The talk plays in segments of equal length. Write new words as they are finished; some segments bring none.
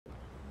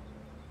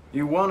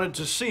You wanted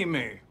to see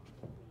me.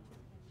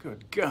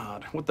 Good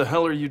God, what the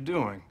hell are you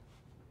doing?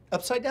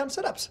 Upside down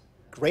sit-ups.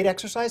 Great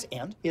exercise,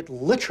 and it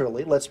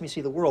literally lets me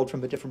see the world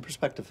from a different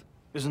perspective.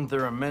 Isn't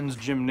there a men's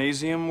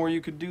gymnasium where you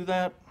could do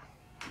that?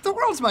 The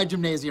world's my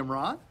gymnasium,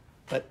 Ron.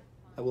 But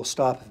I will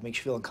stop if it makes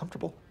you feel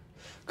uncomfortable.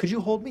 Could you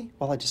hold me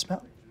while I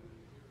dismount?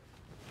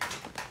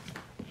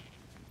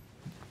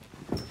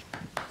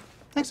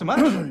 Thanks so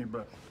much.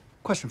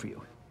 Question for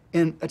you.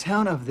 In a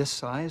town of this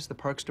size, the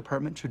Parks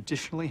Department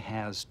traditionally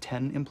has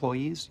 10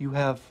 employees. You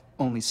have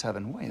only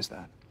 7. Why is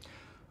that?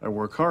 I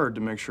work hard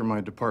to make sure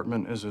my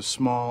department is as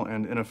small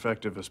and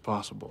ineffective as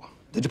possible.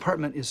 The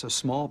department is so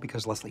small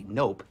because Leslie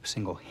Knope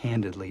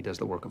single-handedly does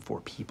the work of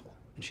 4 people.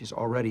 And she's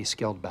already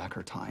scaled back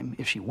her time.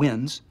 If she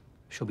wins,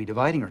 she'll be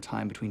dividing her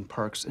time between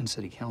Parks and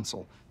City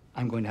Council.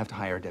 I'm going to have to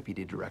hire a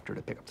deputy director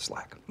to pick up the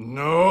slack.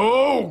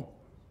 No!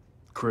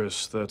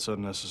 Chris, that's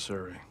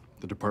unnecessary.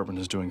 The department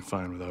is doing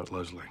fine without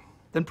Leslie.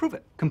 Then prove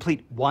it.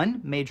 Complete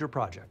one major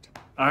project.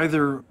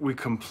 Either we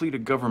complete a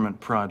government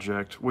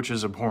project, which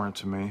is abhorrent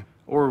to me,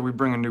 or we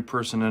bring a new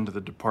person into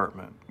the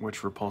department,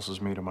 which repulses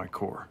me to my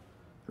core.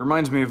 It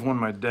reminds me of when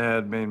my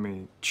dad made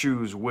me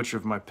choose which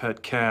of my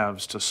pet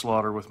calves to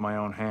slaughter with my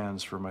own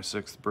hands for my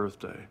 6th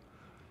birthday.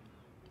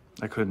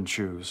 I couldn't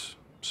choose,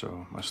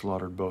 so I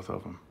slaughtered both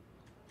of them.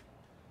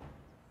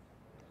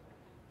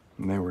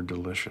 And they were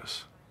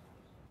delicious.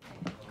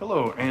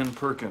 Hello, Ann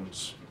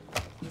Perkins.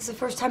 It's the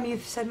first time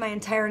you've said my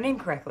entire name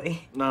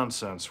correctly.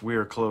 Nonsense. We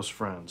are close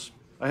friends.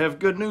 I have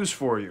good news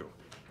for you.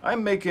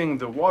 I'm making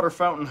the water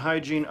fountain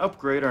hygiene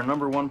upgrade our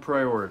 #1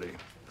 priority.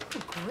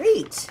 Oh,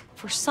 great.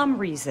 For some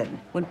reason,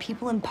 when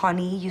people in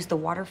Pawnee use the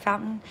water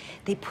fountain,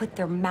 they put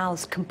their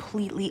mouths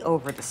completely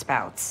over the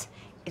spouts.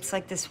 It's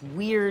like this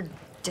weird,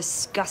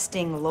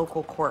 disgusting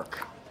local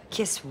quirk.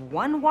 Kiss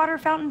one water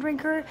fountain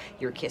drinker,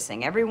 you're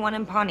kissing everyone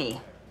in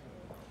Pawnee,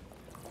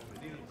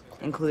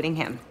 including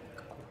him.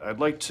 I'd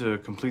like to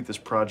complete this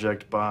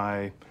project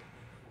by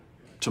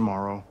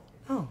tomorrow.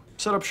 Oh.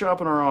 Set up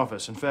shop in our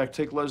office. In fact,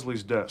 take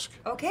Leslie's desk.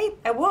 Okay,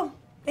 I will.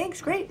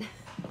 Thanks, great. Do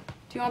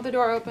you want the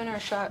door open or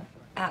shut?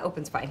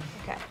 Open's fine.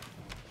 Okay.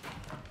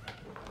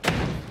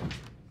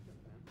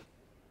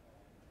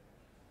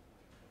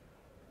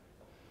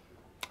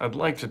 I'd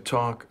like to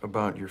talk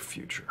about your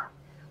future.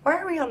 Why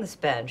are we on this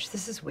bench?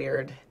 This is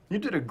weird. You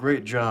did a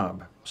great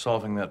job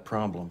solving that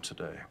problem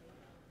today.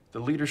 The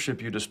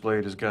leadership you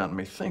displayed has gotten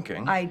me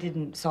thinking. I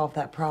didn't solve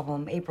that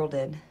problem. April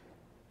did.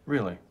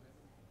 Really?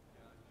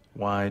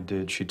 Why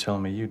did she tell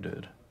me you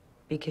did?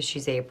 Because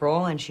she's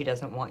April and she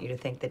doesn't want you to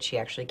think that she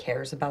actually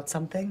cares about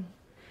something.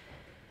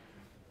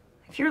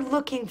 If you're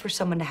looking for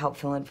someone to help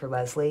fill in for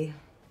Leslie,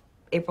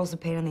 April's a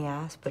pain in the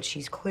ass, but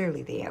she's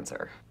clearly the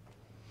answer.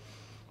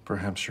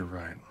 Perhaps you're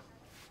right.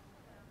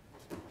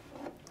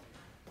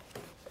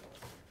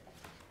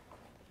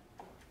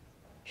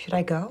 Should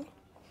I go?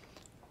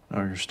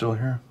 Oh, you're still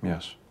here?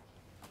 Yes.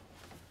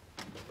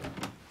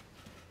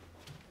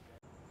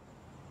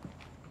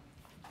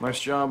 Nice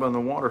job on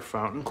the water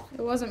fountain.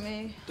 It wasn't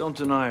me. Don't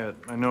deny it.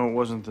 I know it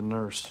wasn't the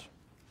nurse.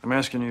 I'm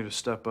asking you to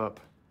step up.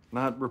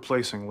 Not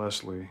replacing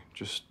Leslie,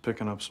 just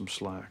picking up some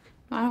slack.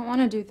 I don't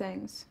want to do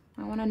things.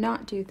 I want to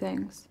not do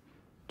things.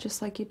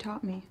 Just like you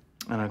taught me.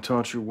 And I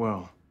taught you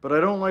well. But I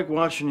don't like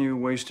watching you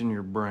wasting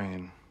your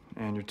brain.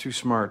 And you're too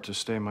smart to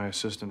stay my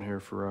assistant here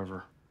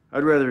forever.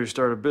 I'd rather you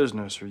start a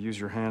business or use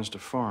your hands to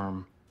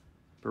farm.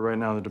 But right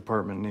now the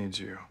department needs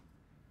you.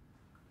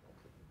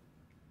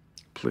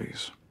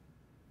 Please.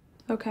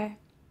 Okay.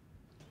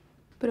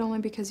 But only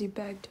because you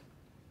begged.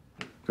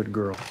 Good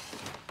girl.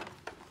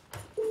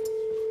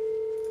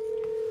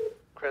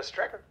 Chris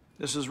Trekker.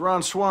 This is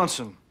Ron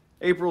Swanson.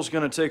 April's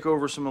gonna take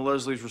over some of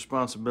Leslie's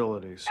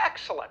responsibilities.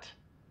 Excellent.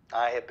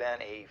 I have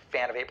been a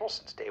fan of April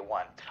since day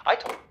one. I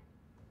told